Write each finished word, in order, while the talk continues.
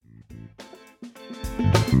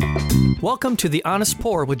Welcome to The Honest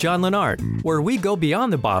Pour with John Lennart, where we go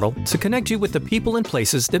beyond the bottle to connect you with the people and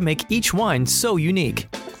places that make each wine so unique.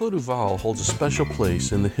 Clos du Val holds a special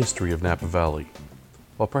place in the history of Napa Valley.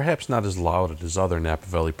 While perhaps not as lauded as other Napa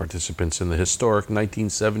Valley participants in the historic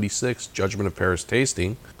 1976 Judgment of Paris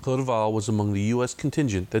tasting, Clos du Val was among the U.S.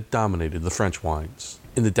 contingent that dominated the French wines.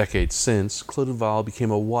 In the decades since, Clos du Val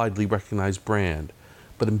became a widely recognized brand,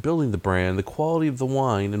 but in building the brand, the quality of the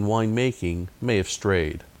wine and winemaking may have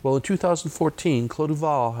strayed. Well, in 2014, Clos du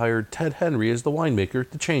Val hired Ted Henry as the winemaker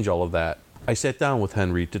to change all of that. I sat down with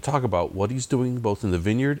Henry to talk about what he's doing both in the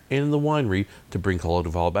vineyard and in the winery to bring Clos du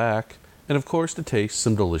Val back, and of course to taste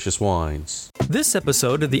some delicious wines. This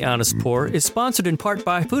episode of The Honest Pour is sponsored in part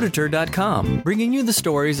by Fooditor.com, bringing you the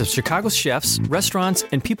stories of Chicago's chefs, restaurants,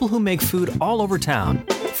 and people who make food all over town.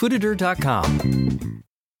 Fooditor.com.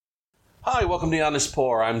 Hi, welcome to The Honest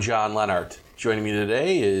Pour. I'm John Lennart. Joining me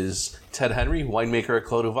today is Ted Henry, winemaker at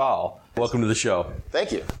Clos du Val. Welcome to the show.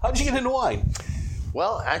 Thank you. How did you get into wine?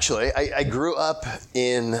 Well, actually, I grew up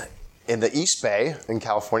in the East Bay in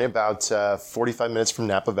California, about 45 minutes from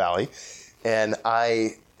Napa Valley. And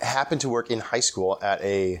I happened to work in high school at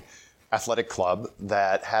a athletic club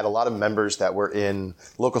that had a lot of members that were in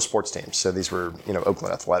local sports teams. So these were,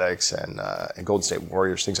 Oakland Athletics and Golden State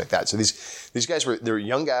Warriors, things like that. So these guys they were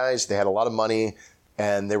young guys. They had a lot of money,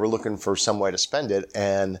 and they were looking for some way to spend it.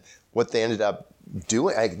 And what they ended up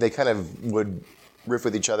doing, they kind of would riff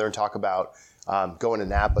with each other and talk about going to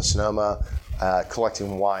Napa, Sonoma,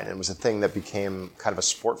 collecting wine. And it was a thing that became kind of a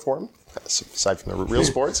sport for them, aside from the real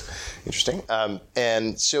sports. Interesting.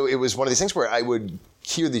 And so it was one of these things where I would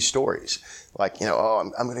hear these stories, like,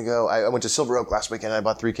 I'm going to go. I went to Silver Oak last weekend. I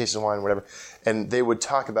bought 3 cases of wine, whatever. And they would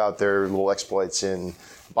talk about their little exploits in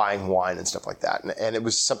buying wine and stuff like that. And it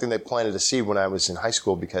was something they planted a seed when I was in high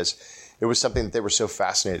school because it was something that they were so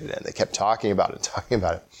fascinated in. They kept talking about it.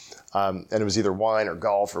 And it was either wine or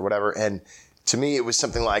golf or whatever. And to me, it was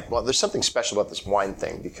something like, well, there's something special about this wine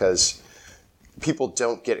thing because people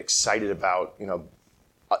don't get excited about,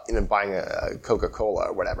 buying a Coca-Cola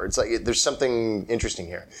or whatever. It's like there's something interesting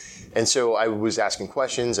here. And so I was asking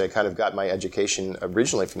questions. I kind of got my education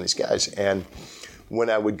originally from these guys. And when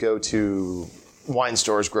I would go to wine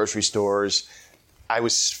stores, grocery stores, I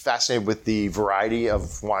was fascinated with the variety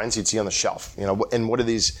of wines you'd see on the shelf. And what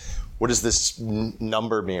does this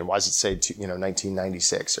number mean? Why does it say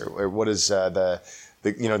 1996? Or what is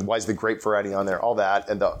why is the grape variety on there? All that,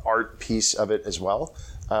 and the art piece of it as well.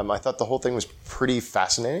 I thought the whole thing was pretty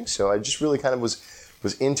fascinating. So I just really kind of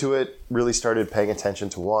was into it, really started paying attention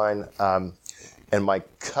to wine. And my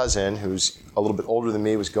cousin, who's a little bit older than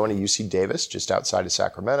me, was going to UC Davis, just outside of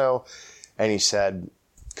Sacramento. And he said,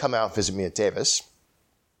 come out, visit me at Davis.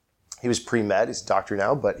 He was pre-med, he's a doctor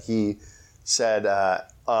now, but he said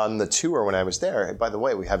on the tour when I was there, by the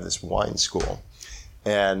way, we have this wine school.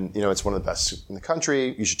 And, it's one of the best in the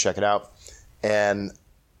country. You should check it out. And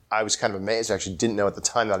I was kind of amazed. I actually didn't know at the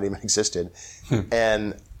time that it even existed.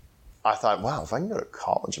 And I thought, wow, if I can go to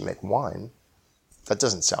college and make wine, that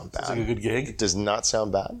doesn't sound bad. Sounds like a good gig. It does not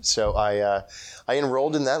sound bad. So I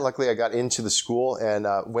enrolled in that. Luckily, I got into the school and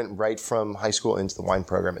went right from high school into the wine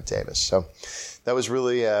program at Davis. So that was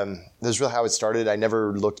really how it started. I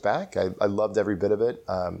never looked back. I loved every bit of it.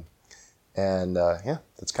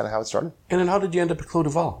 That's kind of how it started. And then how did you end up at Clos du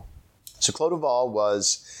Val? So Clos du Val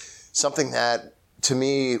was something that, to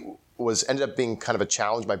me, ended up being kind of a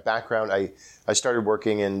challenge. My background, I started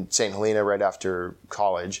working in St. Helena right after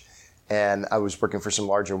college, and I was working for some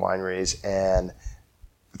larger wineries. And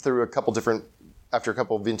after a couple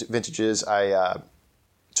of vintages, I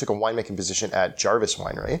took a winemaking position at Jarvis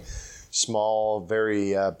Winery, small,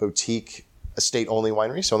 very boutique, estate-only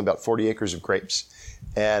winery, so only about 40 acres of grapes.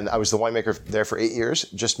 And I was the winemaker there for 8 years,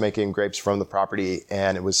 just making grapes from the property.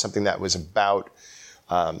 And it was something that was about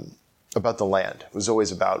the land. It was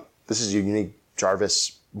always about, this is a unique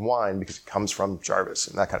Jarvis wine because it comes from Jarvis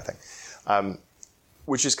and that kind of thing.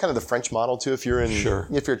 Which is kind of the French model too. If you're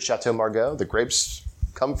at Chateau Margaux, the grapes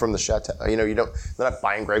come from the chateau. They're not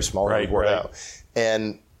buying grapes from all over Bordeaux. Right.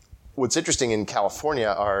 And what's interesting in California,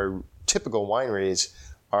 our typical wineries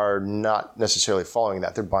are not necessarily following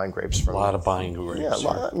that. They're buying grapes from... A lot of buying grapes.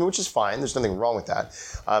 Yeah, which is fine. There's nothing wrong with that.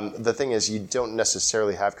 The thing is, you don't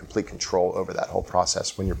necessarily have complete control over that whole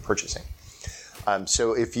process when you're purchasing.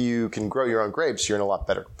 So if you can grow your own grapes, you're in a lot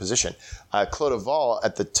better position. Clos du Val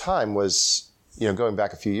at the time was, going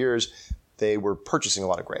back a few years, they were purchasing a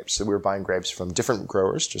lot of grapes. So we were buying grapes from different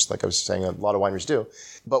growers, just like I was saying, a lot of wineries do.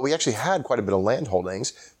 But we actually had quite a bit of land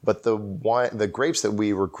holdings, but the grapes that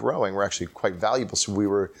we were growing were actually quite valuable. So we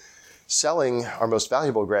were selling our most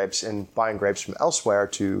valuable grapes and buying grapes from elsewhere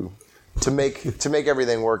to to make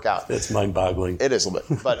everything work out. That's mind-boggling. It is a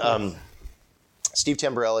little bit. But Steve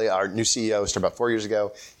Tamborelli, our new CEO, started about 4 years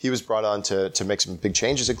ago. He was brought on to make some big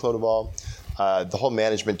changes at Clos du Val. The whole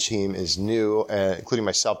management team is new, including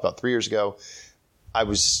myself, about 3 years ago. I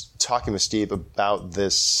was talking with Steve about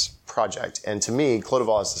this project. And to me, Clos du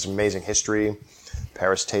Val has this amazing history,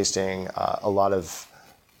 Paris tasting, a lot of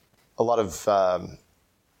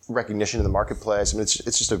recognition in the marketplace. I mean,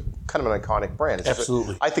 it's just a kind of an iconic brand.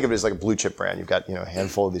 Absolutely. I think of it as like a blue chip brand. You've got a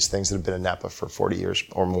handful of these things that have been in Napa for 40 years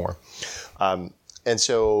or more. And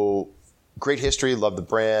so great history, love the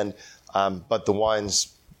brand. But the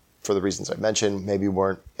wines, for the reasons I mentioned, maybe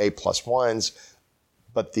weren't A-plus wines,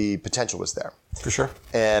 but the potential was there. For sure.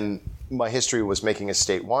 And my history was making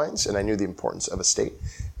estate wines, and I knew the importance of estate.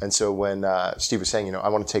 And so when Steve was saying, I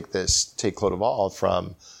want to take Clos du Val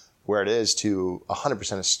from where it is to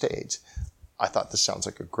 100% estate, I thought this sounds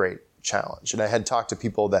like a great challenge. And I had talked to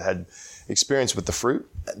people that had experience with the fruit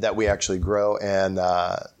that we actually grow and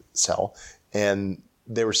sell, and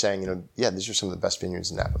they were saying, these are some of the best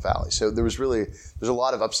vineyards in Napa Valley. So there's a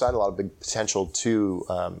lot of upside, a lot of big potential to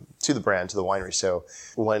the brand, to the winery. So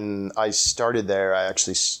when I started there,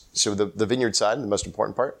 the vineyard side, the most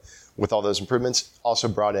important part, with all those improvements, also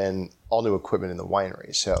brought in all new equipment in the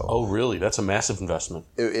winery. So oh, really? That's a massive investment.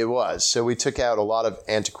 It was. So we took out a lot of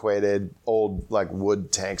antiquated, old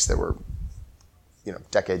wood tanks that were,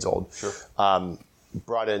 decades old. Sure.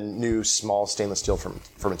 Brought in new small stainless steel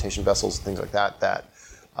fermentation vessels and things like that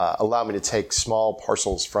allow me to take small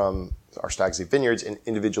parcels from our Stag's Leap vineyards and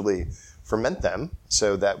individually ferment them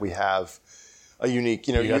so that we have a unique,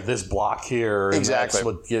 you got this block here, and exactly. That's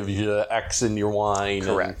what gives you X in your wine.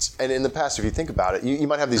 Correct. And in the past, if you think about it, you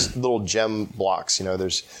might have these little gem blocks.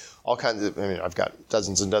 There's all kinds of, I've got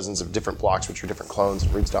dozens and dozens of different blocks, which are different clones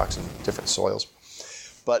and rootstocks and different soils.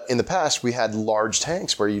 But in the past, we had large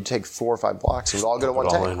tanks where you take 4 or 5 blocks and it would all go to one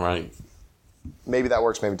tank. Right. Maybe that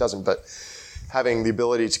works, maybe it doesn't. But having the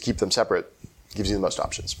ability to keep them separate gives you the most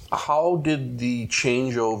options. How did the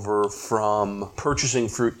changeover from purchasing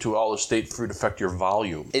fruit to all estate fruit affect your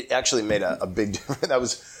volume? It actually made a big difference.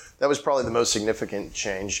 That was probably the most significant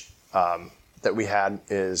change that we had,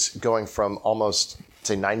 is going from almost,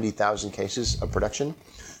 say, 90,000 cases of production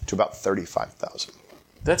to about 35,000.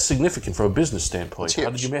 That's significant from a business standpoint.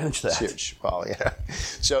 How did you manage that? It's huge. Well, yeah.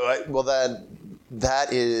 So,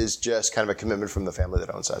 that is just kind of a commitment from the family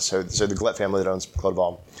that owns us. So the Gillette family that owns Clos du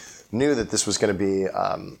Val knew that this was going to be,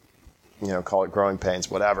 call it growing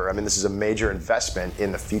pains, whatever. This is a major investment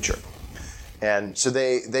in the future. And so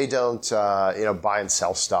they don't, buy and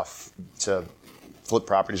sell stuff to flip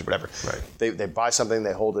properties or whatever. Right. They buy something,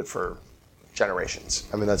 they hold it for generations.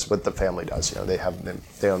 That's what the family does.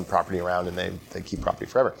 They own property around and they keep property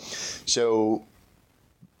forever. So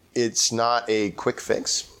it's not a quick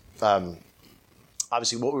fix.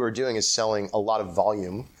 Obviously, what we were doing is selling a lot of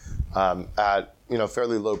volume at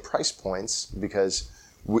fairly low price points because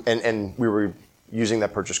we were using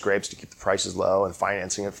that purchased grapes to keep the prices low and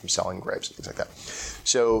financing it from selling grapes and things like that.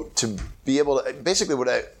 So to be able to, basically what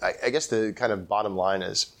I guess the kind of bottom line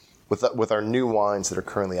is, with our new wines that are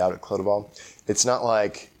currently out at Clos du Val, it's not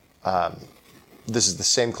like this is the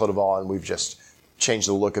same Clos du Val and we've just changed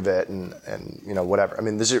the look of it and whatever.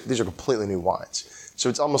 These are completely new wines. So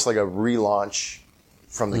it's almost like a relaunch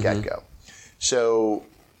from the get-go. So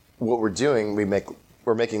what we're doing,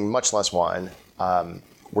 we're making much less wine.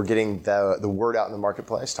 We're getting the word out in the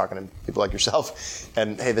marketplace, talking to people like yourself,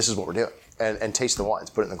 and hey, this is what we're doing. And taste the wines,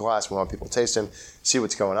 put it in the glass. We want people to taste them, see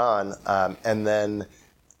what's going on, and then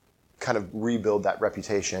kind of rebuild that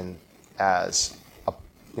reputation as a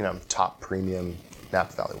top premium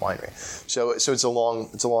Napa Valley winery. So it's a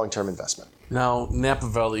long-term investment. Now, Napa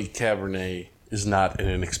Valley Cabernet is not an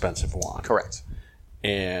inexpensive wine. Correct.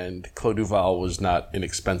 And Clos du Val was not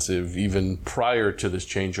inexpensive even prior to this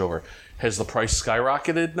changeover. Has the price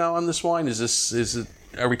skyrocketed now on this wine?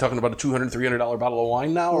 Are we talking about a $200, $300 bottle of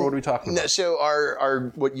wine now, or what are we talking about? So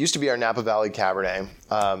our what used to be our Napa Valley Cabernet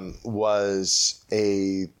was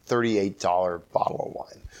a $38 bottle of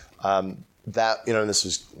wine. And this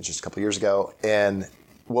was just a couple of years ago, and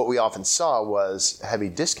what we often saw was heavy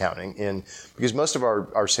discounting because most of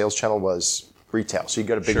our sales channel was retail. So you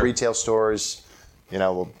go to big retail stores,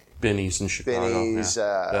 Binny's in Chicago,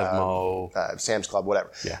 Bevmo, Sam's Club,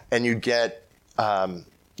 whatever. Yeah. And you'd get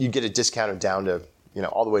it discounted down to,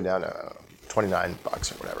 all the way down to $29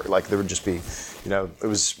 or whatever. Like there would just be, it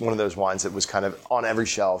was one of those wines that was kind of on every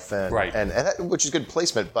shelf and which is good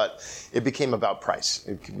placement, but it became about price.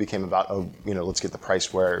 It became about, let's get the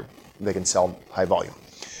price where they can sell high volume.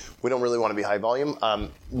 We don't really want to be high volume.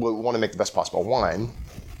 We want to make the best possible wine.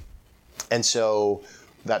 And so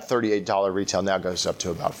that $38 retail now goes up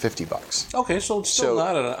to about $50. Okay, so it's still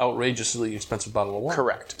not an outrageously expensive bottle of wine.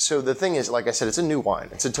 Correct. So the thing is, like I said, it's a new wine.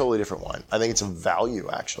 It's a totally different wine. I think it's a value,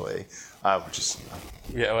 actually, which is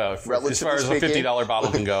as far as a $50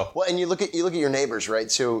 bottle can go. Well, and you look at your neighbors,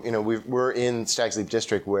 right? So we're in Stag's Leap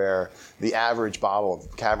District, where the average bottle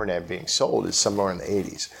of Cabernet being sold is somewhere in the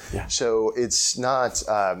 80s. Yeah. So it's not,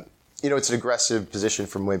 it's an aggressive position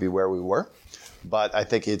from maybe where we were, but I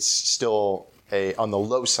think it's still on the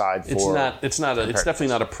low side for. It's definitely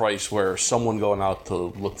not a price where someone going out to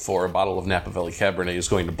look for a bottle of Napa Valley Cabernet is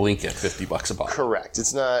going to blink at $50 a bottle. Correct.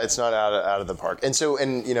 It's not out of the park. And so,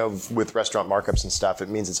 with restaurant markups and stuff, it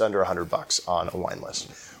means it's under $100 on a wine list.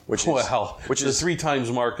 Which is 3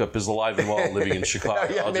 times markup is alive and well living in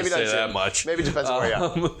Chicago. Yeah, I'll just say that much. Maybe it depends on where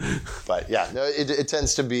you are. But yeah, no, it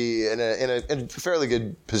tends to be in a fairly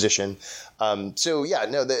good position.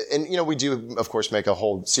 We do of course make a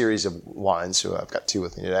whole series of wines. So I've got 2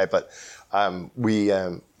 with me today, but we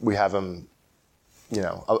have them.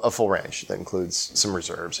 A full range that includes some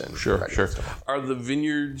reserves and sure. Are the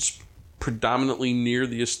vineyards predominantly near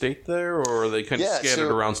the estate there, or are they kind of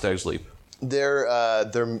scattered around Stag's Leap? They're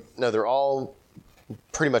all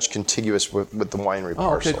pretty much contiguous with the winery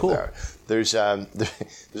parcel. Okay, cool. There. There's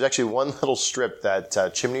actually one little strip that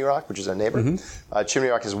Chimney Rock, which is a neighbor, Chimney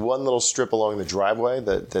Rock has one little strip along the driveway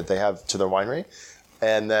that they have to their winery,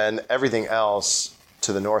 and then everything else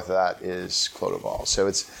to the north of that is Clos d'Aval. So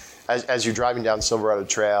it's as you're driving down Silverado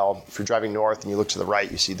Trail, if you're driving north and you look to the right,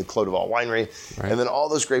 you see the Clos d'Aval winery, and then all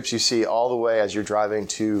those grapes you see all the way as you're driving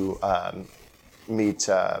to meet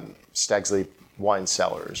Stag's Leap Wine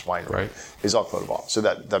Cellars winery is all Clos d'Aval. So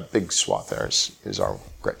that big swath there is our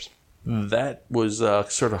grapes. That was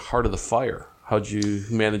sort of heart of the fire. How'd you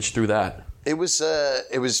manage through that? It was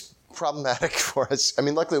problematic for us. I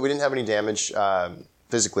mean, luckily we didn't have any damage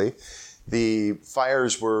physically. The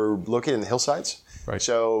fires were located in the hillsides. Right.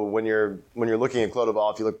 So when you're looking at Clos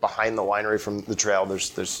d'Aval, if you look behind the winery from the trail,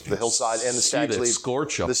 there's the hillside and the Stag's Leap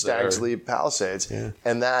scorch up the Stag's Leap Palisades,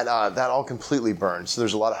 and that all completely burned. So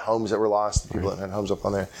there's a lot of homes that were lost. The people that had homes up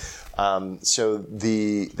on there. So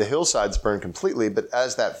the hillsides burned completely, but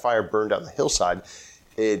as that fire burned down the hillside,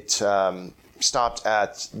 it stopped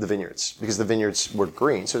at the vineyards because the vineyards were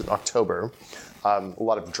green. So in October. A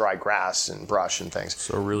lot of dry grass and brush and things.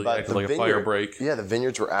 So really acted like a fire break. Yeah, the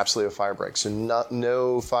vineyards were absolutely a fire break. So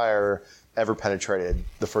no fire ever penetrated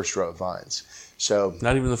the first row of vines. So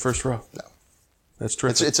not even the first row. No, that's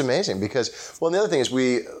terrific. It's amazing because and the other thing is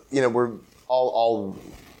we're all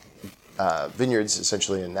vineyards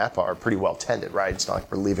essentially in Napa are pretty well tended, right? It's not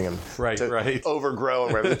like we're leaving them to overgrow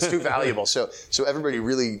and whatever. It's too valuable. So everybody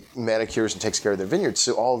really manicures and takes care of their vineyards.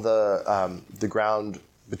 So all the ground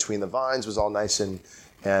between the vines was all nice and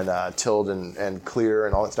tilled and clear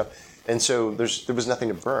and all that stuff. And so there was nothing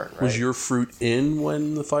to burn. Right? Was your fruit in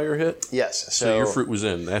when the fire hit? Yes. So your fruit was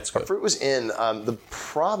in. That's good. Our fruit was in. The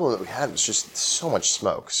problem that we had was just so much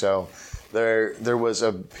smoke. So there was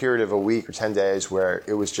a period of a week or 10 days where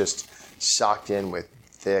it was just socked in with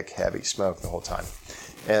thick, heavy smoke the whole time.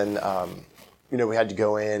 And, we had to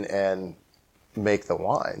go in and make the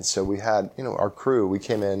wine. So we had, our crew, we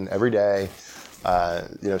came in every day,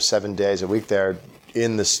 7 days a week there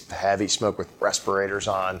in this heavy smoke with respirators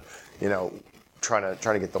on, trying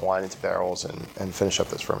to get the wine into barrels and finish up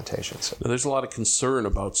those fermentations. So. Now, there's a lot of concern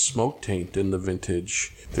about smoke taint in the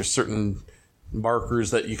vintage. There's certain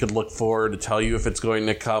markers that you could look for to tell you if it's going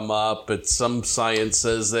to come up, but some science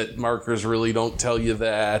says that markers really don't tell you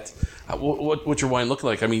that. What's your wine look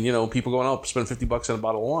like? I mean, people going out spend $50 on a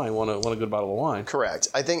bottle of wine, want a good bottle of wine. Correct.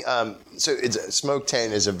 I think so. Smoke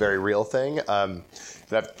taint is a very real thing.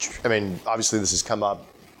 Obviously this has come up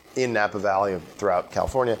in Napa Valley and throughout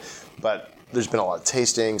California, but there's been a lot of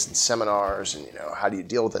tastings and seminars, and how do you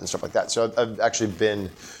deal with it and stuff like that. So I've actually been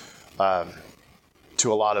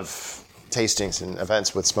to a lot of tastings and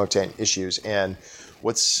events with smoke taint issues, and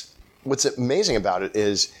what's amazing about it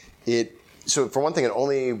is so for one thing, it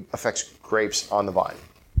only affects grapes on the vine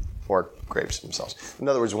or grapes themselves. In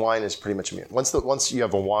other words, wine is pretty much immune. Once you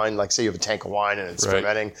have a wine, like say you have a tank of wine and it's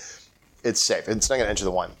fermenting, it's safe. It's not going to enter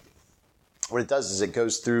the wine. What it does is it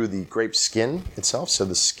goes through the grape skin itself. So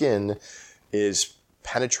the skin is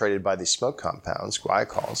penetrated by these smoke compounds,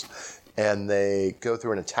 guaiacols, and they go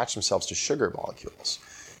through and attach themselves to sugar molecules.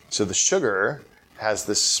 So the sugar has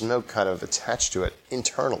this smoke kind of attached to it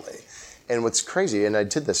internally. And what's crazy, and I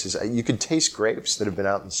did this, is you could taste grapes that have been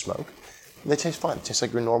out in smoke. And they taste fine. It tastes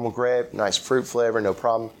like your normal grape, nice fruit flavor, no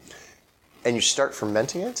problem. And you start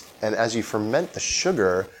fermenting it, and as you ferment the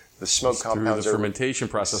sugar, the smoke Through compounds the fermentation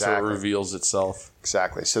process where it reveals itself.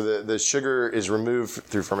 Exactly. So the sugar is removed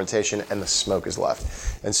through fermentation and the smoke is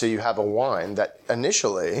left. And so you have a wine that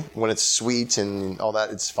initially, when it's sweet and all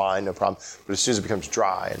that, it's fine, no problem. But as soon as it becomes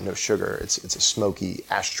dry and no sugar, it's a smoky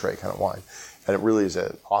ashtray kind of wine. And it really is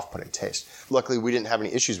an off-putting taste. Luckily, we didn't have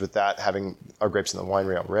any issues with that, having our grapes in the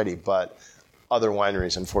winery already, but other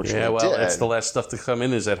wineries, unfortunately, did. That's the last stuff to come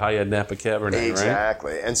in is that high-end Napa Cabernet, right?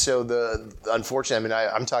 Exactly. And so unfortunately,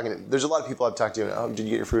 I'm talking, there's a lot of people I've talked to, oh, did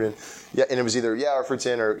you get your fruit in? Yeah, and it was either, our fruit's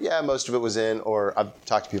in, or most of it was in, or I've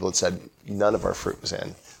talked to people that said none of our fruit was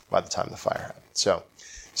in by the time the fire happened. So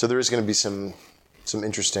there is going to be some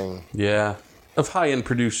interesting... Yeah. Of high-end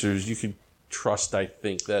producers, you could trust, I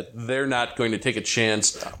think, that they're not going to take a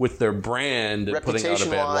chance with their brand and putting out a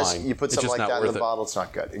bad wine. You put something like that in the bottle, it's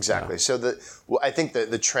not good. Exactly. Yeah. So I think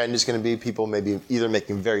the trend is going to be people maybe either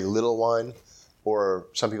making very little wine, or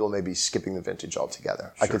some people may be skipping the vintage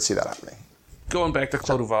altogether. Sure. I could see that happening. Going back to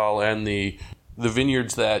Clos du Val and the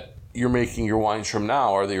vineyards that you're making your wines from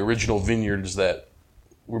now are the original vineyards that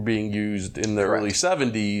were being used in the early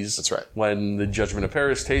 70s. That's right. When the Judgment of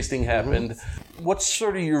Paris tasting happened. Mm-hmm. What's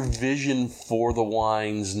sort of your vision for the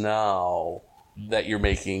wines now that you're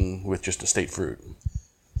making with just estate fruit?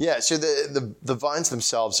 Yeah, so the vines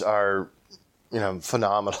themselves are,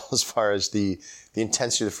 phenomenal as far as the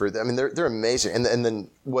intensity of the fruit. I mean, they're amazing. And then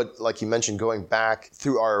what, like you mentioned, going back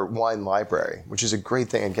through our wine library, which is a great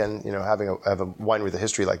thing. Again, have a wine with a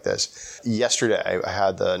history like this. Yesterday, I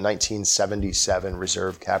had the 1977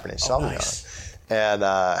 Reserve Cabernet Sauvignon. Nice. And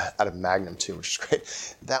out of Magnum too, which is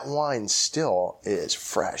great. That wine still is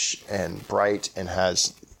fresh and bright and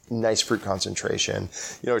has nice fruit concentration.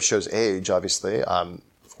 It shows age, obviously. I'm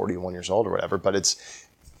 41 years old or whatever, but it's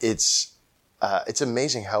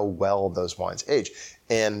amazing how well those wines age.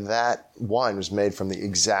 And that wine was made from the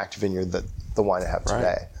exact vineyard that the wine I have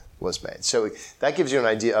today was made. So that gives you an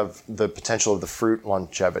idea of the potential of the fruit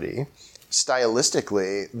longevity.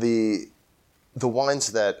 Stylistically, the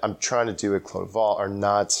wines that I'm trying to do at Clos du Val are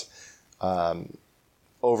not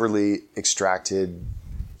overly extracted,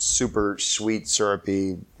 super sweet,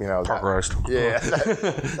 syrupy, Parkerized. Yeah,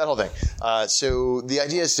 that whole thing. So the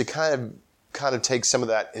idea is to kind of take some of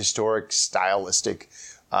that historic, stylistic,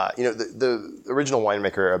 the original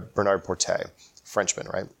winemaker, Bernard Portet, Frenchman,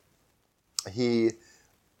 right? He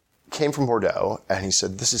came from Bordeaux, and he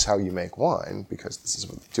said, this is how you make wine, because this is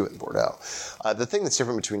what they do it in Bordeaux. The thing that's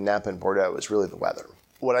different between Napa and Bordeaux is really the weather.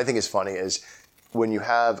 What I think is funny is when you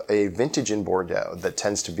have a vintage in Bordeaux that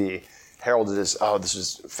tends to be heralded as, this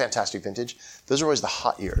is fantastic vintage, those are always the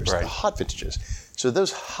hot years, the hot vintages. So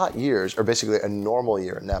those hot years are basically a normal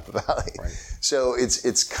year in Napa Valley. Right. So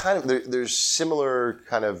it's kind of, there's similar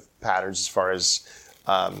kind of patterns as far as,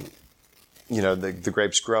 the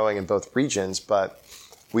grapes growing in both regions, but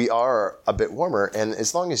we are a bit warmer, and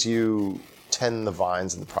as long as you tend the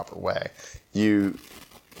vines in the proper way, you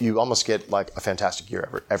almost get like a fantastic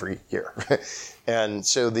year every year. And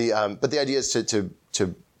so but the idea is to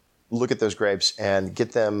look at those grapes and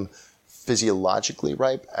get them physiologically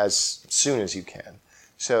ripe as soon as you can.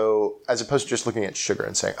 So as opposed to just looking at sugar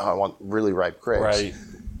and saying, I want really ripe grapes. Right.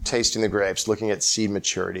 Tasting the grapes, looking at seed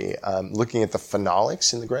maturity, looking at the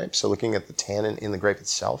phenolics in the grapes, so looking at the tannin in the grape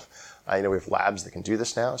itself. We have labs that can do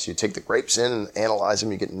this now. So you take the grapes in and analyze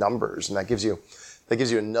them, you get numbers, and that gives you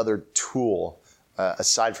another tool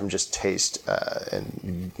aside from just taste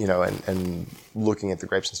and looking at the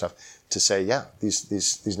grapes and stuff to say,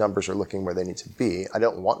 these numbers are looking where they need to be. I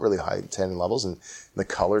don't want really high tannin levels, and the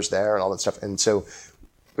color's there and all that stuff. And so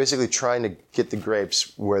basically trying to get the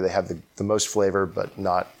grapes where they have the most flavor, but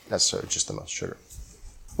not necessarily just the most sugar.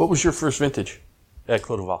 What was your first vintage at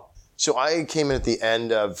Clos du Val? So I came in at the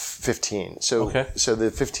end of 15. So the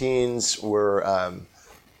 15s were,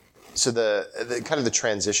 the kind of the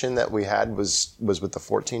transition that we had was with the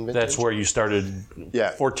 14 vintage. That's where you started. Yeah.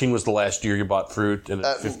 14 was the last year you bought fruit, and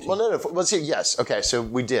 15. Yes. Okay, so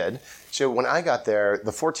we did. So when I got there,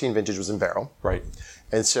 the 14 vintage was in barrel. Right.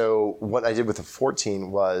 And so what I did with the 14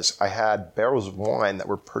 was I had barrels of wine that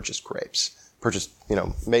were made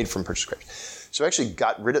from purchased grapes. So I actually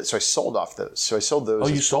got rid of it. So I sold off those. So I sold those. Oh,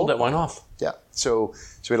 you sold that wine off? Yeah. So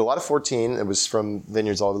we had a lot of 14. It was from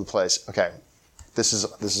vineyards all over the place. Okay, this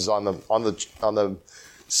is on the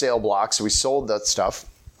sale block. So we sold that stuff,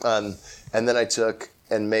 and then I took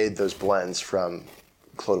and made those blends from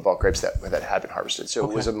Clos du Val grapes that had been harvested. So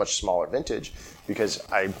it was a much smaller vintage because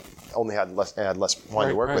I only had less wine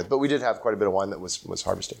to work with. But we did have quite a bit of wine that was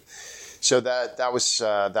harvested. So that was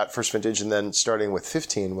that first vintage, and then starting with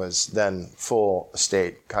 15 was then full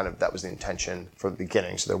estate. Kind of that was the intention from the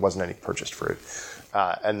beginning. So there wasn't any purchased fruit,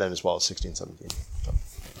 and then as well as 16, 17. So.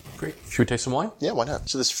 Great. Should we taste some wine? Yeah, why not?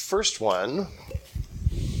 So this first one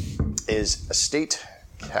is Estate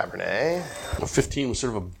Cabernet. Well, 15 was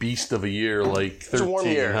sort of a beast of a year, like 13, It's a warm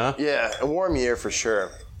year. huh? Yeah, a warm year for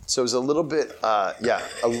sure. So it was a little bit, a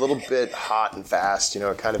little bit hot and fast.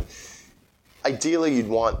 Kind of. Ideally, you'd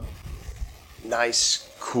want nice,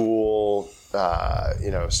 cool,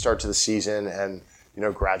 start to the season and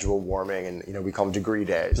gradual warming, and we call them degree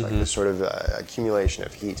days, like this sort of accumulation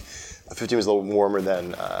of heat. The 15 was a little warmer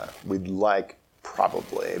than we'd like,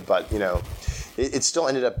 probably, but it still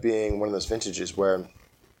ended up being one of those vintages where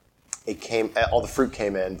all the fruit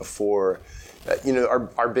came in before.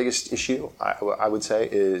 Our biggest issue, I would say,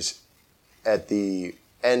 is at the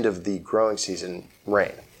end of the growing season,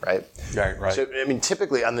 rain, right? Right. So,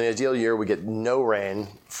 typically on the ideal year, we get no rain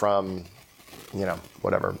from,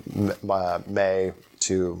 May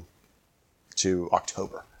to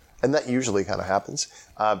October. And that usually kind of happens.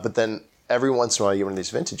 But then every once in a while, you get one of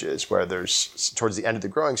these vintages where there's, towards the end of the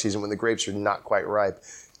growing season, when the grapes are not quite ripe,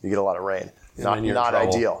 you get a lot of rain. Not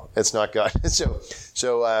ideal. It's not good. So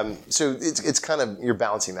it's kind of, you're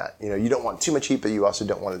balancing that. You don't want too much heat, but you also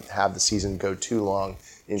don't want to have the season go too long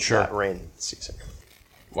into that rain season.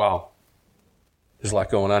 Wow. There's a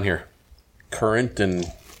lot going on here. Currant and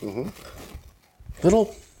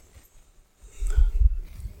little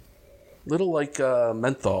like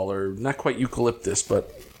menthol, or not quite eucalyptus,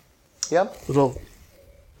 but little.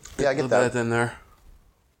 Yeah, I get that in there.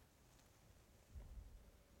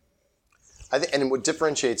 I think, and what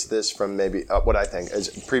differentiates this from maybe what I think is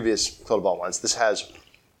previous Clos du Val wines, this has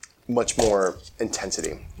much more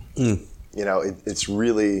intensity. It's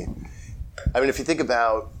really, if you think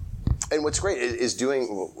about, and what's great is doing,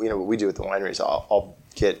 what we do at the wineries. I'll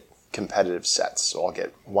get competitive sets, so I'll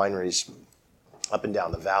get wineries up and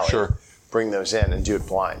down the valley. Sure. Bring those in and do it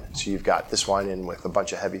blind. So you've got this wine in with a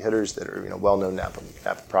bunch of heavy hitters that are well-known Napa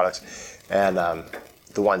products, and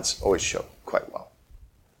the wines always show quite well.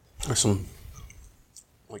 There's some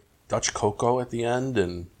like Dutch cocoa at the end,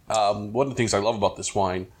 and one of the things I love about this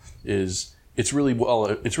wine is it's really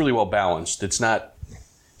well balanced. It's not,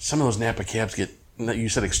 some of those Napa cabs get, you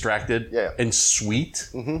said, extracted and sweet.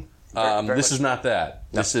 This is not that.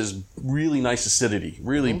 No. This is really nice acidity,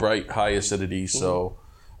 really bright, high acidity. So,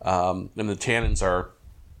 and the tannins are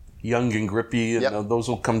young and grippy, and those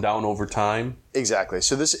will come down over time. Exactly.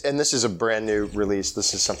 So this is a brand new release.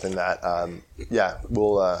 This is something that,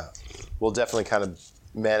 will definitely kind of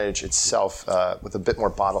manage itself with a bit more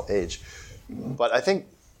bottle age. But I think,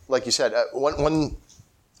 like you said, one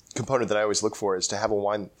component that I always look for is to have a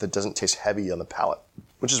wine that doesn't taste heavy on the palate,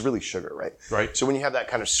 which is really sugar, right? Right. So when you have that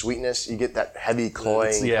kind of sweetness, you get that heavy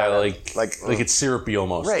cloying. Like it's syrupy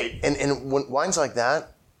almost. Right. And when wines like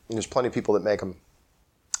that, and there's plenty of people that make them,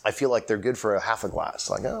 I feel like they're good for a half a glass.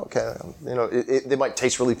 Like, oh, okay, they might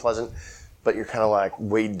taste really pleasant, but you're kind of like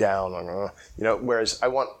weighed down on, Whereas I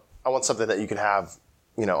want something that you can have,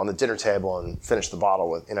 on the dinner table and finish the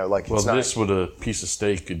bottle with, this with a piece of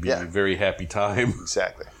steak could be a very happy time.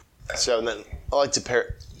 Exactly. So and then I like to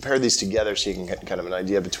pair these together so you can get kind of an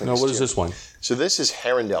idea between. Now, what is this one? So this is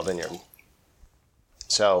Herondale Vineyard.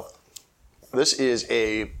 So this is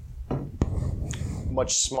a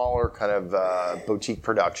much smaller kind of boutique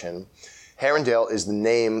production. Herondale is the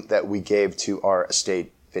name that we gave to our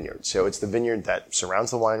estate vineyard. So it's the vineyard that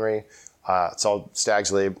surrounds the winery. It's all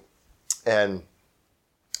Stag's Leap. And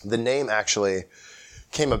the name actually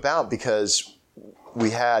came about because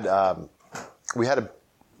we had a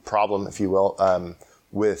problem, if you will,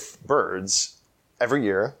 with birds. Every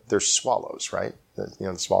year, there's swallows, right?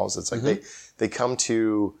 The swallows. It's like they come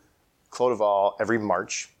to Clos du Val every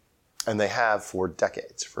March, and they have for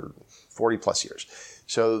decades, for 40 plus years.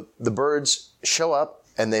 So the birds show up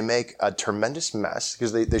and they make a tremendous mess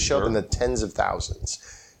because they show up in the tens of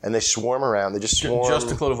thousands. And they swarm around. They just swarm. Just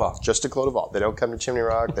to Clos du Val. Just to Clos du Val. They don't come to Chimney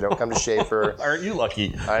Rock. They don't come to Schaefer. Aren't you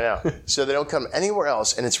lucky? I know. So they don't come anywhere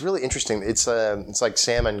else. And it's really interesting. It's like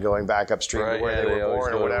salmon going back upstream to where they were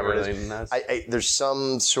born or whatever it is. There's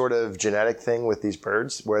some sort of genetic thing with these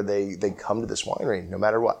birds where they come to this winery no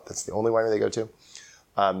matter what. That's the only winery they go to.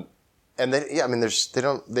 And they go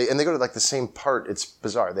to like the same part. It's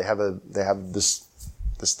bizarre. They have this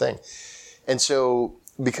thing. And so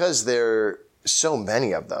because they're so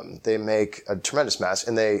many of them, they make a tremendous mess,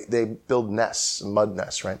 and they build nests, mud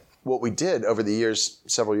nests, right? What we did over the years,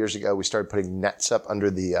 several years ago, we started putting nets up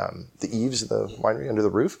under the eaves of the winery, under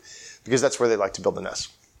the roof, because that's where they like to build the nests.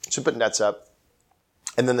 So we put nets up,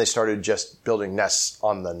 and then they started just building nests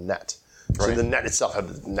on the net. Right. So the net itself had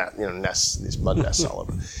the net, nests, these mud nests all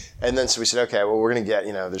over. And then so we said, okay, well, we're going to get,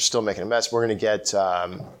 they're still making a mess. We're going to get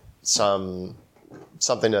something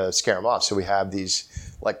to scare them off. So we have these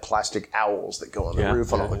like plastic owls that go on the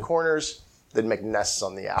roof on all the corners. They'd make nests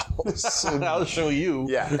on the owls. I'll show you.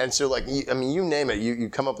 Yeah, and so like, you name it, you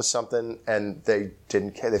come up with something, and they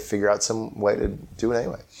didn't care. They figure out some way to do it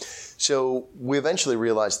anyway. So we eventually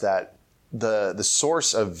realized that the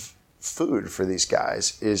source of food for these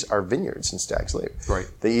guys is our vineyards in Stag's Leap. Right.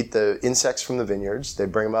 They eat the insects from the vineyards. They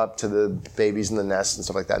bring them up to the babies in the nests and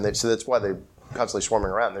stuff like that. And so that's why they're constantly swarming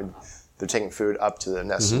around. They're taking food up to the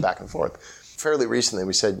nests and back and forth. Fairly recently,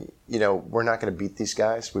 we said, we're not going to beat these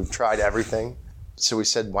guys. We've tried everything. So we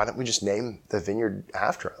said, why don't we just name the vineyard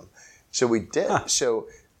after them? So we did. Huh. So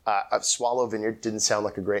Swallow Vineyard didn't sound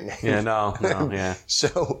like a great name. Yeah, no, yeah.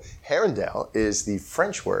 So Herondale is the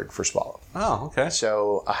French word for swallow. Oh, okay.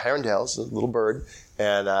 So a Herondale is a little bird,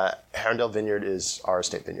 and Herondale Vineyard is our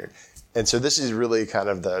estate vineyard. And so this is really kind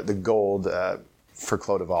of the gold for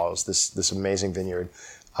Clos du Val, is this amazing vineyard.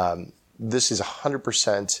 This is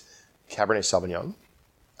 100% Cabernet Sauvignon.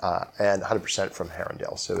 And 100% from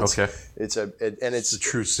Herondale. So it's a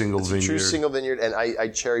true single vineyard. True single vineyard, and I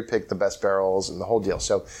cherry pick the best barrels and the whole deal.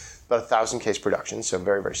 So about 1,000 case production, so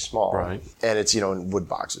very, very small. Right. And it's in wood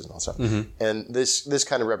boxes and all stuff. Mm-hmm. And this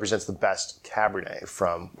kind of represents the best Cabernet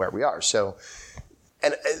from where we are. So,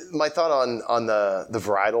 and my thought on the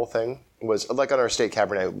varietal thing was, like on our estate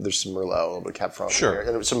Cabernet, there's some Merlot, a little bit of Cab Franc, sure,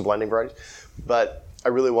 and some blending varieties. But I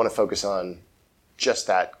really want to focus on just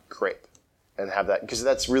that grape. And have that, because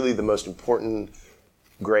that's really the most important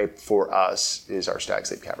grape for us, is our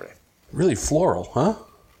Stag's Leap Cabernet. Really floral, huh?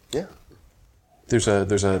 Yeah. There's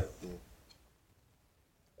a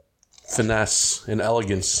finesse and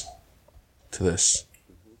elegance to this.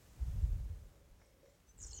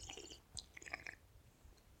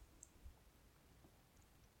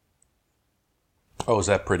 Oh, is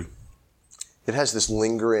that pretty? It has this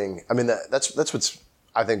lingering. I mean, that's what's,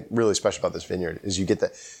 I think, really special about this vineyard, is you get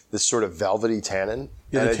this sort of velvety tannin.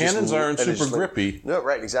 Yeah, the tannins aren't super grippy. No,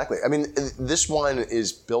 right, exactly. I mean, this wine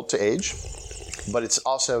is built to age, but it's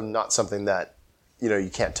also not something that you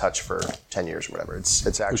can't touch for 10 years or whatever. It's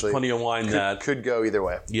actually, there's plenty of wine that could go either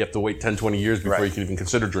way. You have to wait 10, 20 years before you can even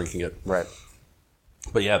consider drinking it. Right.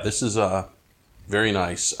 But yeah, this is very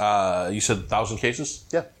nice. You said 1,000 cases?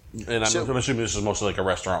 Yeah. And I'm assuming this is mostly like a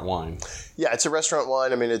restaurant wine. Yeah, it's a restaurant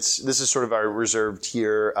wine. I mean, this is sort of our reserved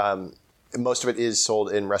tier. Most of it is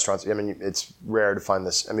sold in restaurants. I mean, it's rare to find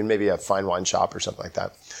this. I mean, maybe a fine wine shop or something like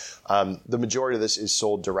that. The majority of this is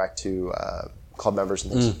sold direct to club members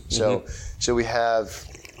and things. So we have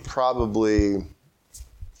probably, I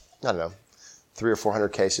don't know, 300 or 400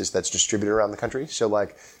 cases that's distributed around the country. So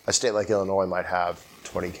like a state like Illinois might have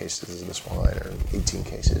 20 cases of this wine, or 18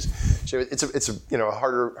 cases. So it's a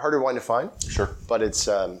harder wine to find. Sure. But it's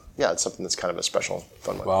something that's kind of a special,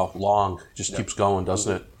 fun wine. Well, long. Just keeps going,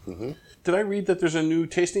 doesn't it? Mm-hmm. Did I read that there's a new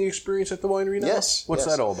tasting experience at the winery now? Yes. What's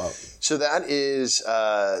that all about? So that is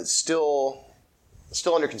still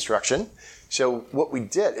under construction. So what we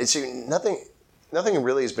did is nothing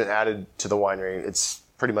really has been added to the winery. It's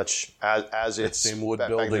pretty much as it's same wood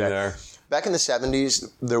building there. Back in the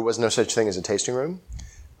 70s, there was no such thing as a tasting room.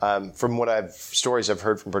 From stories I've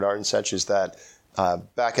heard from Bernard and such, is that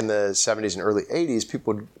back in the 70s and early 80s,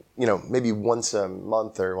 people would, maybe once a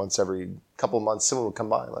month or once every couple of months, someone would come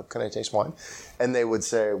by, like, can I taste wine? And they would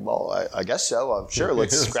say, well, I guess so. Sure,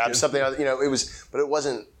 let's grab something. But it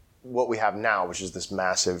wasn't what we have now, which is this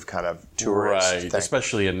massive kind of tourist thing.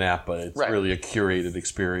 Especially in Napa. It's really a curated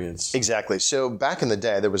experience. Exactly. So back in the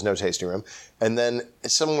day, there was no tasting room. And then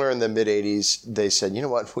somewhere in the mid-'80s, they said, you know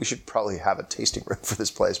what, we should probably have a tasting room for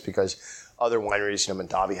this place, because other wineries,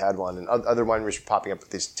 Mondavi had one, and other wineries were popping up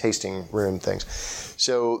with these tasting room things.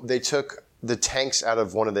 So they took the tanks out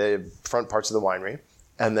of one of the front parts of the winery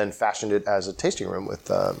and then fashioned it as a tasting room with,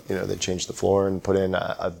 they changed the floor and put in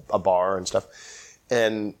a bar and stuff.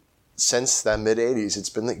 And since the mid-'80s, it's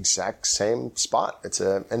been the exact same spot.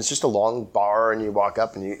 It's just a long bar, and you walk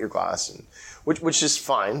up and you get your glass, and which is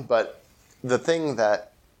fine. But the thing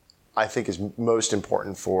that I think is most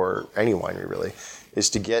important for any winery, really, is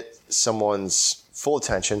to get someone's full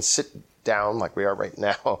attention, sit down like we are right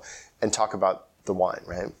now, and talk about the wine,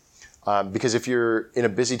 right? Because if you're in a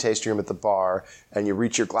busy tasting room at the bar and you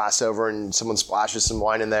reach your glass over and someone splashes some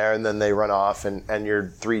wine in there and then they run off and you're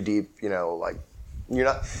three deep, you're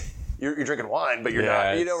drinking wine, but you're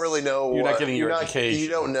not. You don't really know. You're not getting your education. You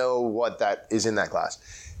don't know what that is in that glass.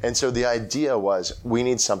 And so the idea was, we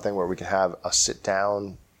need something where we can have a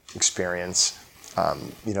sit-down experience,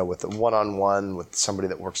 with a one-on-one with somebody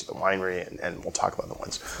that works at the winery, and we'll talk about the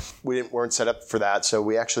wines. We weren't set up for that, so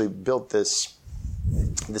we actually built this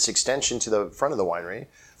extension to the front of the winery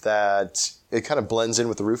that it kind of blends in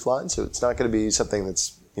with the roof line. So it's not going to be something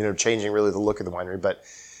that's changing really the look of the winery, but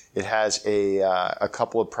it has a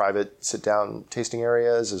couple of private sit-down tasting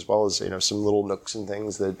areas, as well as some little nooks and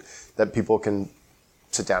things that people can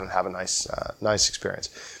sit down and have a nice experience,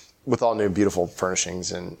 with all new beautiful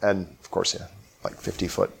furnishings and of course, like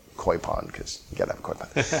 50-foot koi pond, because you gotta have a koi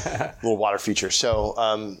pond, little water feature.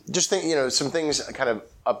 So just think, some things kind of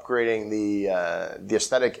upgrading the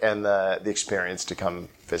aesthetic and the experience to come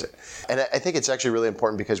visit. And I think it's actually really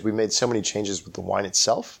important because we made so many changes with the wine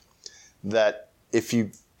itself that if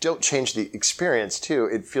you don't change the experience too,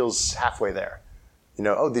 it feels halfway there.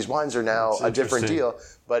 These wines are now a different deal,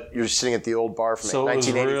 but you're sitting at the old bar from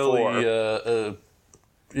 1984. So it was really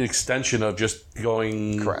an extension of just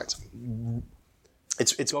going... Correct.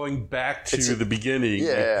 It's going back to the beginning.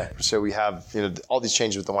 Yeah. So we have all these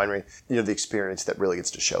changes with the winery. The experience that really gets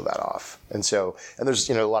to show that off. And there's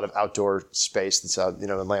a lot of outdoor space that's out,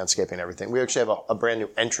 and landscaping and everything. We actually have a brand new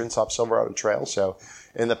entrance off Silverado Trail. So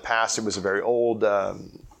in the past, it was a very old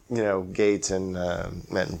gate and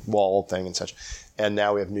wall thing and such. And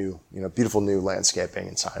now we have new, beautiful new landscaping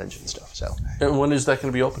and signage and stuff. So. And when is that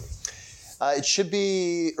going to be open? It should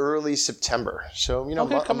be early September. So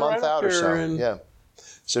a month out or so. Yeah.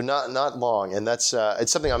 So not long, and that's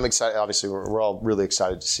it's something I'm excited. Obviously, we're all really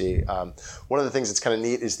excited to see. One of the things that's kind of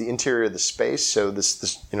neat is the interior of the space. So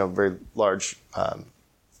this very large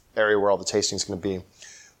area where all the tasting is going to be.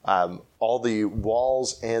 All the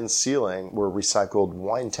walls and ceiling were recycled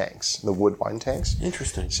wine tanks, the wood wine tanks.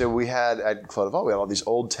 Interesting. So we had at Clos du Val, we had all these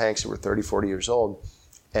old tanks that were 30, 40 years old,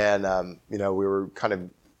 and we were kind of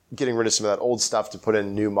getting rid of some of that old stuff to put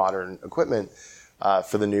in new modern equipment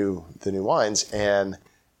for the new wines, and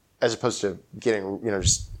as opposed to getting rid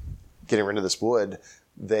of this wood,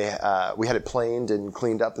 we had it planed and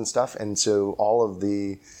cleaned up and stuff, and so all of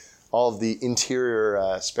the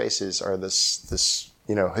interior spaces are this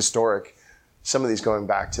historic. Some of these going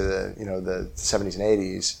back to the 70s and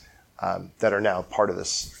 80s that are now part of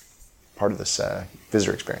this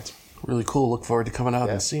visitor experience. Really cool. Look forward to coming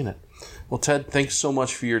out and seeing it. Well, Ted, thanks so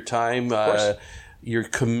much for your time. Of course. Your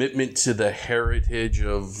commitment to the heritage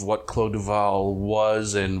of what Clos du Val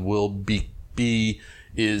was and will be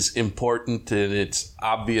is important, and it's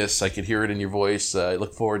obvious. I could hear it in your voice. I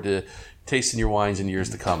look forward to tasting your wines in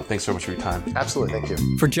years to come. Thanks so much for your time. Absolutely. Thank you.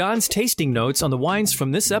 For John's tasting notes on the wines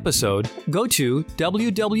from this episode, go to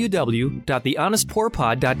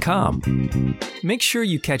www.thehonestpourpod.com. Make sure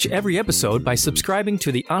you catch every episode by subscribing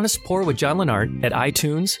to The Honest Pour with John Lenart at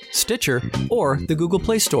iTunes, Stitcher, or the Google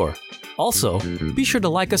Play Store. Also, be sure to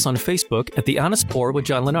like us on Facebook at The Honest Pour with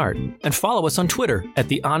John Lenart and follow us on Twitter at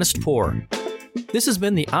The Honest Pour. This has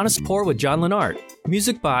been The Honest Pour with John Lenart.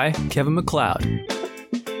 Music by Kevin MacLeod.